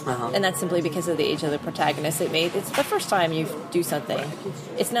 and that's simply because of the age of the protagonist. It's the first time you do something.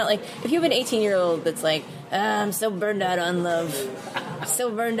 It's not like if you have an 18-year-old that's like, I'm so burned out on love, so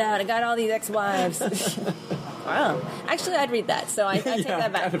burned out. I got all these ex-wives. Wow. Actually, I'd read that, so I take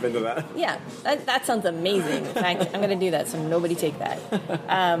that back. I'd have been to that. Yeah, that sounds amazing. In fact, I'm going to do that, so nobody take that.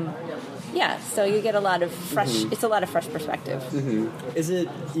 So you get a lot of fresh, it's a lot of fresh perspective. Is it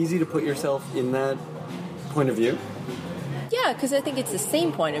easy to put yourself in that point of view? Yeah, because I think it's the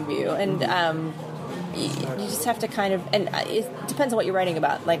same point of view, and you just have to kind of, and it depends on what you're writing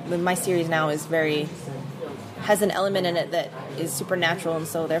about. Like, my series now has an element in it that is supernatural, and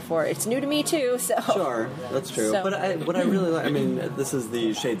so therefore it's new to me too. So sure, that's true. So. But what I really like, I mean, this is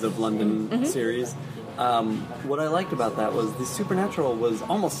the Shades of London series. What I liked about that was the supernatural was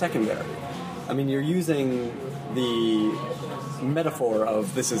almost secondary. I mean, you're using the metaphor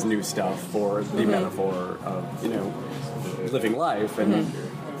of this is new stuff for the metaphor of living life and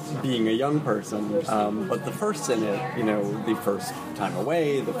being a young person, but the firsts in it, the first time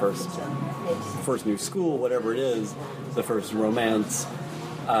away, the first new school, whatever it is, the first romance,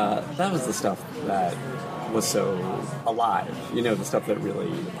 that was the stuff that was so alive, the stuff that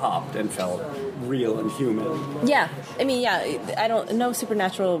really popped and felt real and human. Yeah, I mean, no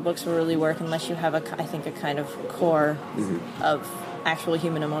supernatural books will really work unless you have a kind of core of actual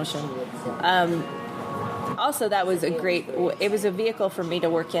human emotion. Also, that was it was a vehicle for me to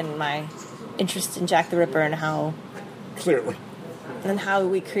work in my interest in Jack the Ripper and how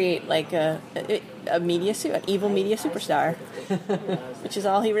we create like an evil media superstar, which is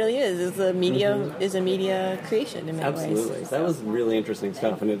all he really is a media creation in many ways. Absolutely. That was really interesting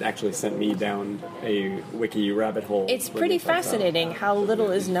stuff, and it actually sent me down a wiki rabbit hole. It's pretty fascinating how little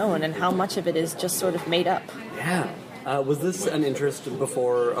is known and how much of it is just sort of made up. Yeah. Was this an interest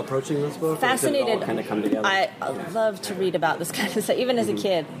before approaching this book? Fascinated. Or did it all kind of come together? I love to read about this kind of stuff, even as a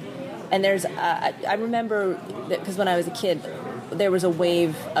kid. And there's, I remember that because when I was a kid, there was a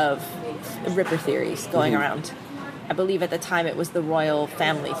wave of Ripper theories going around. I believe at the time it was the royal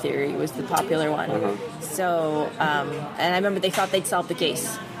family theory was the popular one. So, and I remember they thought they'd solve the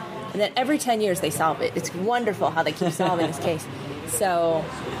case. And then every 10 years they solve it. It's wonderful how they keep solving this case. So,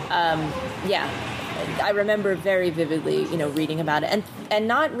 I remember very vividly, reading about it and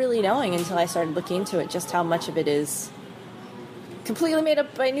not really knowing until I started looking into it just how much of it is completely made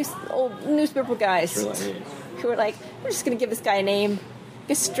up by old newspaper guys who are like, we're just going to give this guy a name,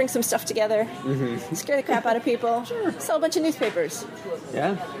 just string some stuff together, scare the crap out of people, sell a bunch of newspapers.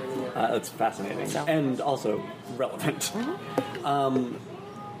 Yeah, that's fascinating. So. And also relevant.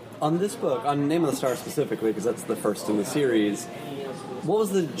 On this book, on Name of the Star specifically, because that's the first in the series, what was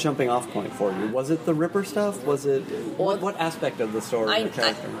the jumping off point for you? Was it the Ripper stuff? Was it... What aspect of the story or the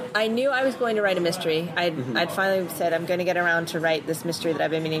character? I knew I was going to write a mystery. I'd finally said, I'm going to get around to write this mystery that I've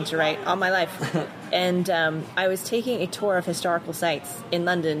been meaning to write all my life. And I was taking a tour of historical sites in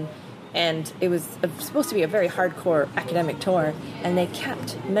London, and it was supposed to be a very hardcore academic tour, and they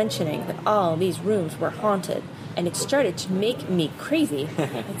kept mentioning that all these rooms were haunted, and it started to make me crazy.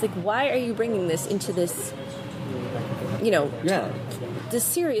 It's like, why are you bringing this into this, this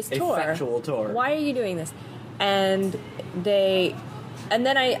serious tour? A factual tour. Why are you doing this? And they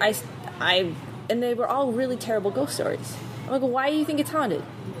were all really terrible ghost stories. I'm like, well, why do you think it's haunted?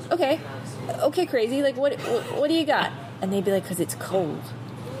 Okay, crazy. Like, what do you got? And they'd be like, because it's cold.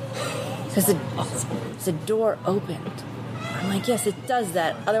 Because the door opened. I'm like, yes, it does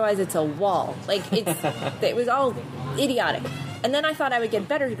that. Otherwise, it's a wall. Like, it was all idiotic. And then I thought I would get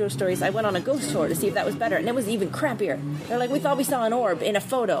better ghost stories. I went on a ghost tour to see if that was better, and it was even crappier. They're like, we thought we saw an orb in a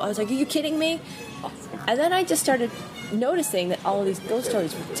photo. I was like, are you kidding me? And then I just started noticing that all of these ghost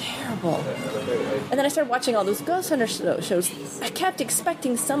stories were terrible. And then I started watching all those ghost hunter shows. I kept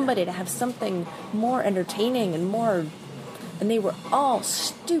expecting somebody to have something more entertaining and more... And they were all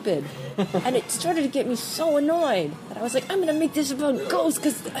stupid. And it started to get me so annoyed that I was like, I'm going to make this about ghosts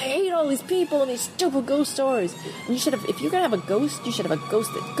because I hate all these people and these stupid ghost stories. And you should have, if you're going to have a ghost, you should have a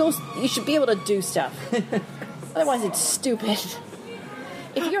ghost. You should be able to do stuff. Otherwise, it's stupid.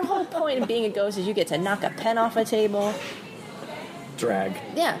 If your whole point of being a ghost is you get to knock a pen off a table. Drag.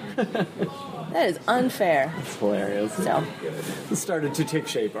 Yeah. That is unfair. It's hilarious. So. It started to take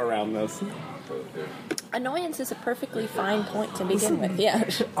shape around this. Annoyance is a perfectly fine point to begin with, yeah.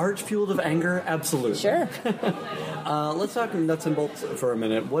 Art-fueled of anger? Absolutely. Sure. Let's talk nuts and bolts for a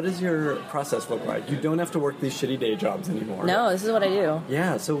minute. What does your process look like? You don't have to work these shitty day jobs anymore. No, this is what I do.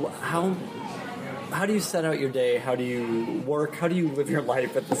 Yeah, so how do you set out your day? How do you work? How do you live your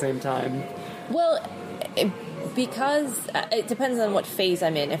life at the same time? Well, because it depends on what phase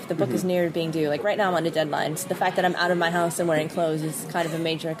I'm in. If the book is near being due, like right now I'm on a deadline, so the fact that I'm out of my house and wearing clothes is kind of a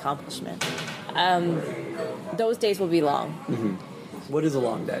major accomplishment. Those days will be long. What is a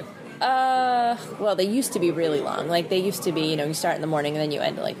long day? Well, they used to be really long. Like, they used to be, you start in the morning and then you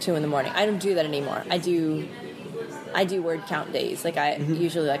end at like 2 in the morning. I don't do that anymore. I do word count days. Like, I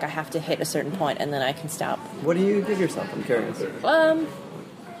usually, I have to hit a certain point and then I can stop. What do you give yourself? I'm curious.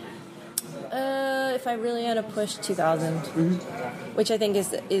 If I really had to push 2,000, which I think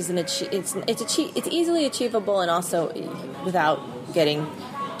is it's easily achievable and also without getting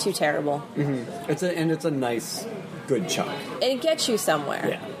too terrible. It's a nice, good chunk. And it gets you somewhere.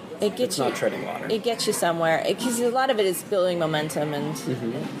 Yeah. It's not treading water. It gets you somewhere because a lot of it is building momentum and.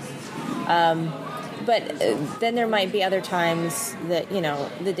 But then there might be other times that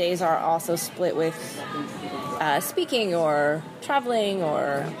the days are also split with speaking or traveling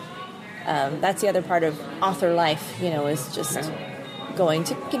or that's the other part of author life. Is just going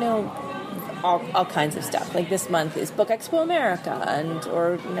to all kinds of stuff. Like this month is Book Expo America,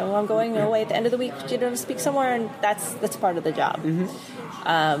 or I'm going away at the end of the week to speak somewhere, and that's part of the job.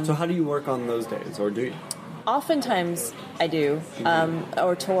 So how do you work on those days, or do you? Oftentimes I do,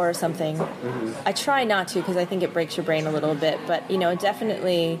 or tour or something. I try not to because I think it breaks your brain a little bit, but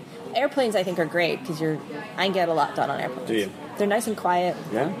definitely airplanes I think are great because I get a lot done on airplanes. Do you? They're nice and quiet.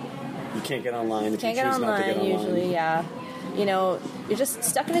 Yeah? You can't get online if you choose not to get online. Usually, yeah. You're just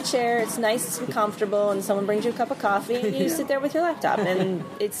stuck in a chair, it's nice and comfortable, and someone brings you a cup of coffee, and you sit there with your laptop, and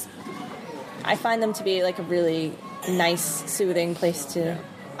I find them to be like a really nice, soothing place to...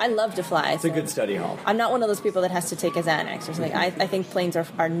 I love to fly. It's a good study hall. I'm not one of those people that has to take a Xanax or something. I think planes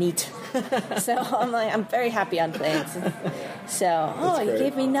are neat. So I'm very happy on planes. So, you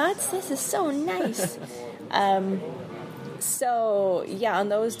gave me nuts? This is so nice. So, yeah, on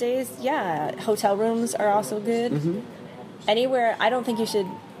those days, hotel rooms are also good. Anywhere, I don't think you should,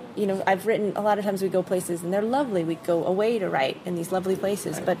 I've written, a lot of times we go places and they're lovely. We go away to write in these lovely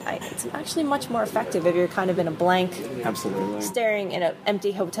places, but it's actually much more effective if you're kind of in a blank, absolutely, staring at an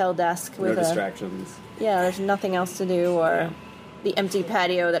empty hotel desk with no distractions. There's nothing else to do, or the empty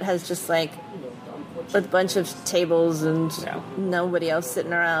patio that has just like a bunch of tables and nobody else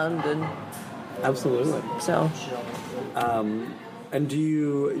sitting around. And absolutely. So, and do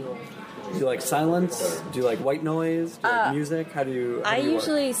you Do you like silence? Do you like white noise? Do you like music? How do you? I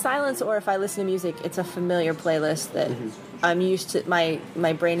usually silence, or if I listen to music, it's a familiar playlist that I'm used to. My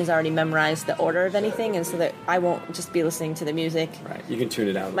brain has already memorized the order of anything, and so that I won't just be listening to the music. Right, you can tune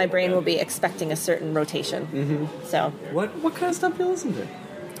it out. My brain will be expecting a certain rotation. So what kind of stuff do you listen to?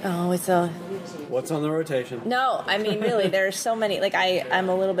 Oh, What's on the rotation? No, I mean, really, there are so many. Like, I'm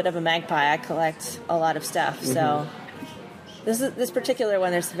a little bit of a magpie. I collect a lot of stuff. So this particular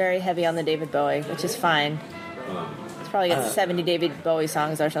one, there's very heavy on the David Bowie, which is fine. It's probably got 70 David Bowie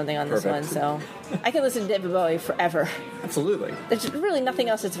songs or something on this one. So I can listen to David Bowie forever. Absolutely. There's really nothing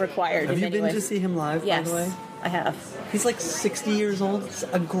else that's required. Have you been to see him live, yes, by the way? I have. He's like 60 years old. It's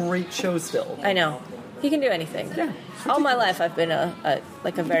a great show still. I know. He can do anything. Yeah. All my life I've been a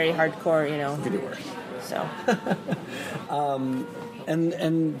very hardcore, Viewer. So.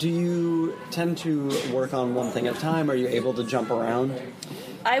 And do you tend to work on one thing at a time? Are you able to jump around?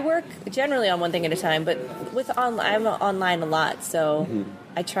 I work generally on one thing at a time, but I'm online a lot, so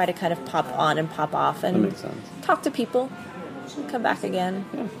I try to kind of pop on and pop off and that makes sense. Talk to people, come back again.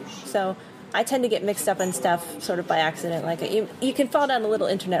 Yeah. So I tend to get mixed up in stuff sort of by accident. Like you can fall down a little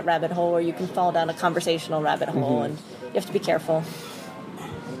internet rabbit hole, or you can fall down a conversational rabbit hole, and you have to be careful.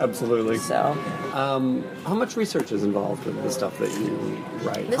 Absolutely. So, how much research is involved with the stuff that you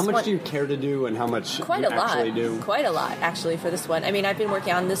write? How much do you care to do, and how much quite you a lot. actually do? Quite a lot, actually, for this one. I mean, I've been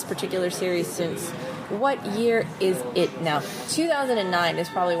working on this particular series since, what year is it now? 2009 is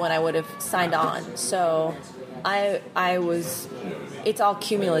probably when I would have signed on. So, I was. It's all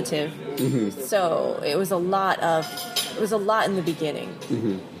cumulative. So it was a lot in the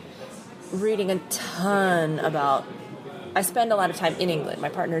beginning. Reading a ton about. I spend a lot of time in England. My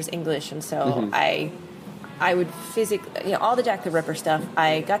partner's English, and so I would physically, all the Jack the Ripper stuff.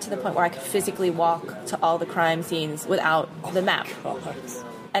 I got to the point where I could physically walk to all the crime scenes without the map,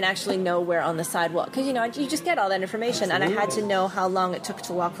 and actually know where on the sidewalk. Because you just get all that information, and I had to know how long it took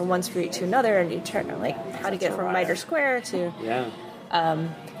to walk from one street to another, and you turn how to get from Mitre Square to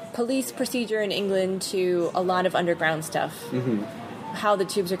police procedure in England to a lot of underground stuff. How the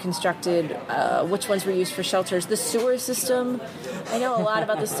tubes are constructed, which ones were used for shelters, the sewer system. I know a lot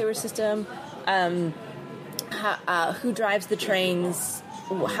about the sewer system. Who drives the trains?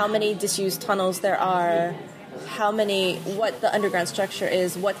 How many disused tunnels there are? What the underground structure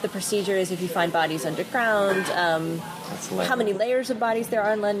is? What the procedure is if you find bodies underground? How many layers of bodies there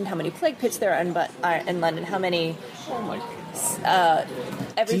are in London? How many plague pits there are in London? How many? Oh my God.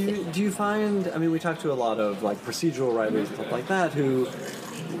 Everything. Do you find? I mean, we talk to a lot of procedural writers and stuff like that who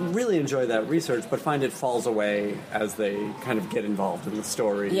really enjoy that research, but find it falls away as they kind of get involved in the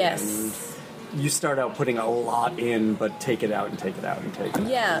story. Yes. And you start out putting a lot in, but take it out and take it out and take it out.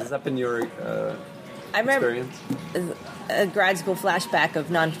 Yeah. Has that been your I remember experience? A grad school flashback of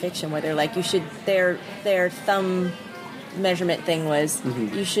nonfiction where they're like, you should. Their thumb measurement thing was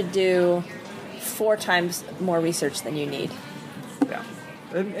you should do 4 times more research than you need. Yeah.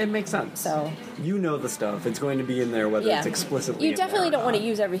 It makes sense. So you know the stuff. It's going to be in there whether it's explicitly You definitely don't want to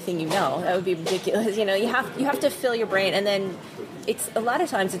use everything you know. That would be ridiculous. You have to fill your brain, and then it's a lot of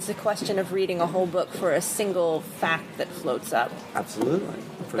times it's a question of reading a whole book for a single fact that floats up. Absolutely.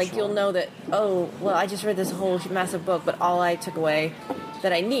 You'll know that, I just read this whole massive book, but all I took away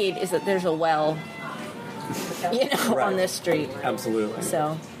that I need is that there's a well on this street. Absolutely.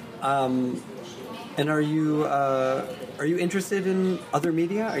 So and are you interested in other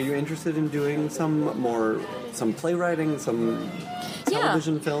media? Are you interested in doing some playwriting, some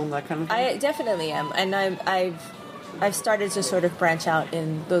television, film, that kind of thing? I definitely am, and I've started to sort of branch out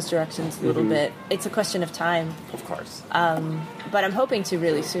in those directions a little bit. It's a question of time, of course. But I'm hoping to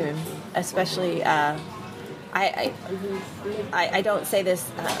really soon, especially. I don't say this.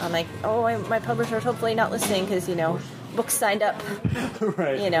 I'm like, my publisher's hopefully not listening because books signed up.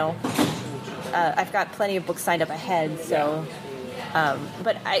 Right. I've got plenty of books signed up ahead, so.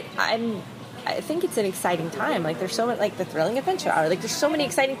 But I think it's an exciting time. There's so much, the Thrilling Adventure Hour. There's so many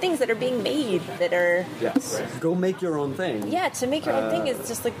exciting things that are being made that are. Yes. Go make your own thing. Yeah, to make your own thing is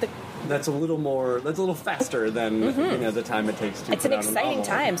just the. That's a little faster than the time it takes to. It's an exciting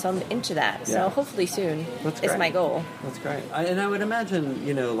time, so I'm into that. So hopefully soon is my goal. That's great. And I would imagine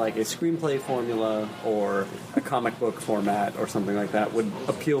a screenplay formula or a comic book format or something like that would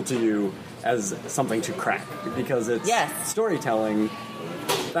appeal to you as something to crack because it's storytelling.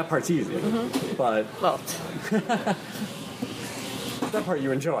 That part's easy, but that part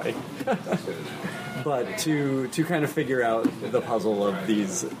you enjoy. But to kind of figure out the puzzle of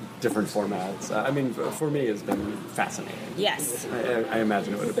these different formats. I mean, for me, it's been fascinating. Yes. I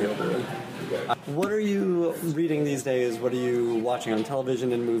imagine it would appeal to you. What are you reading these days? What are you watching on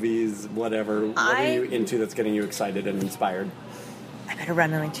television and movies? Whatever. What are you into that's getting you excited and inspired? I better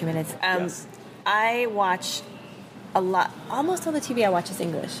run in like 2 minutes. Yes. I watch a lot. Almost all the TV I watch is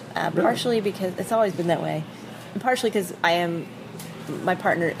English. Partially because it's always been that way, and partially because I am my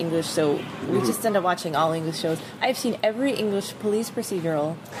partner English, so we just end up watching all English shows. I've seen every English police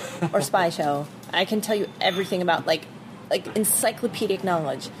procedural or spy show. I can tell you everything about like encyclopedic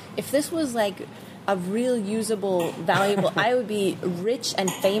knowledge. If this was like a real usable, valuable, I would be rich and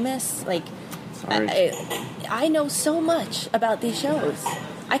famous. Like, I know so much about these shows.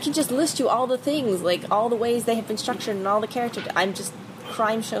 I can just list you all the things, like all the ways they have been structured and all the characters. I'm just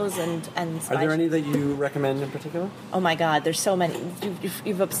crime shows and spy Are there shows. any that you recommend in particular? Oh my God, there's so many.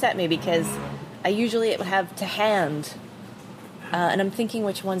 You've upset me because I usually have to hand, and I'm thinking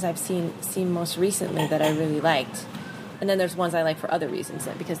which ones I've seen most recently that I really liked. And then there's ones I like for other reasons,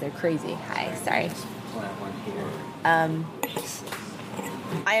 because they're crazy. Hi, sorry.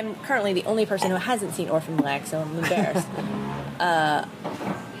 I am currently the only person who hasn't seen Orphan Black, so I'm embarrassed.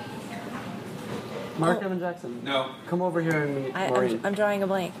 Mark Evan Jackson. No. Come over here and meet Maureen. I'm drawing a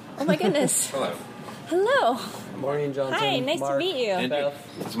blank. Oh my goodness. Hello. Hello. Maureen Johnson. Hi, nice Mark, to meet you. And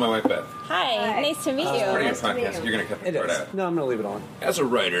Beth. This is my wife, Beth. Hi, nice to meet you. Part of your Nice to meet podcast. you. You're going to cut It this part is. out. No, I'm going to leave it on. As a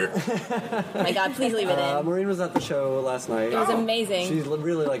writer, Oh my God, please leave it in. Maureen was at the show last night. It was amazing. She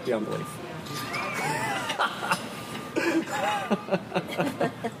really liked Beyond Belief.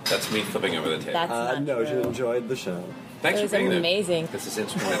 that's me flipping over the tape. That's not No, she true. enjoyed the show. Thanks It was for being amazing. there. This is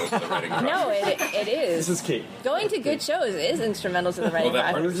instrumental to the writing process. No, it is. This is key. Going to good shows is instrumental to the writing Well,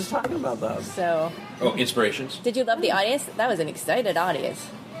 that We process. were just talking about that. So, Oh, inspirations? did you love the audience? That was an excited audience.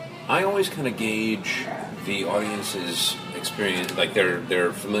 I always kind of gauge the audience's experience, like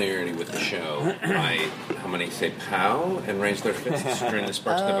their familiarity with the show, by how many say "pow" and raise their fists during the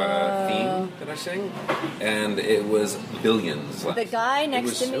Sparks Nevada theme that I sing, and it was billions. The guy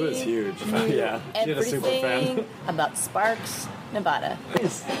next to me It was huge. knew Yeah, she had a super everything fan. about Sparks, Nevada.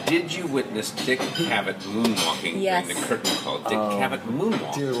 Did you witness Dick Cavett moonwalking Yes. during the curtain call? Dick Cavett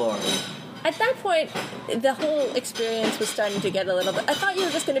moonwalk. Dear Lord. At that point, the whole experience was starting to get a little bit. I thought you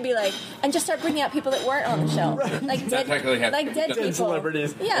were just going to be like, and just start bringing out people that weren't on the show, like dead, technically had- like dead people, Dead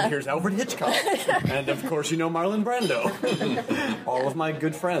celebrities. Yeah. And here's Alfred Hitchcock. And of course, you know Marlon Brando. All of my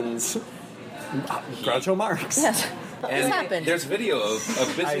good friends. Groucho Marx. Yes. And This happened. there's video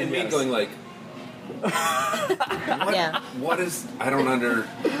of Busy and me yes. going like, Yeah. what is, I don't under,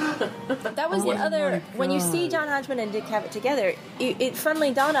 That was the other. When you see John Hodgman and Dick Cavett together, it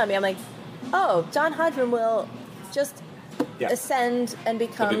suddenly dawned on me. I'm like, oh, John Hodgman will just Yeah. ascend and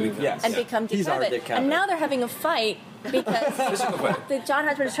become Yes. become Dick He's our Cavett. Dick Cavett. And now they're having a fight because physical fight. the John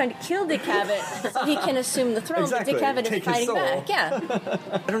Hodgman is trying to kill Dick Cavett so he can assume the throne. Exactly. But Dick Cavett Take is his fighting soul. back. Yeah.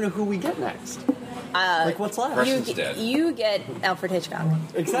 I don't know who we get next. Like, what's left? Person's dead. You get Alfred Hitchcock.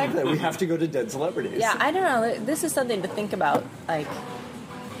 Exactly. We have to go to dead celebrities. Yeah, I don't know. This is something to think about. Like,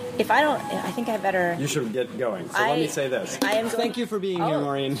 if I don't, I think I better. You should get going. So let me say this. I am going- Thank you for being here,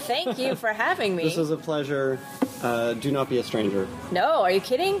 Maureen. Thank you for having me. This was a pleasure. Do not be a stranger. No, are you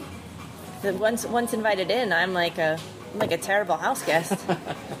kidding? Once invited in, I'm like a terrible house guest.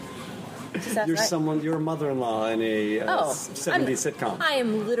 Just ask You're right. you're a mother-in-law in a 70s sitcom. I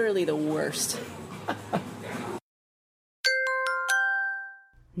am literally the worst.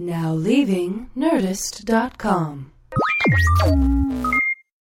 Now leaving Nerdist.com.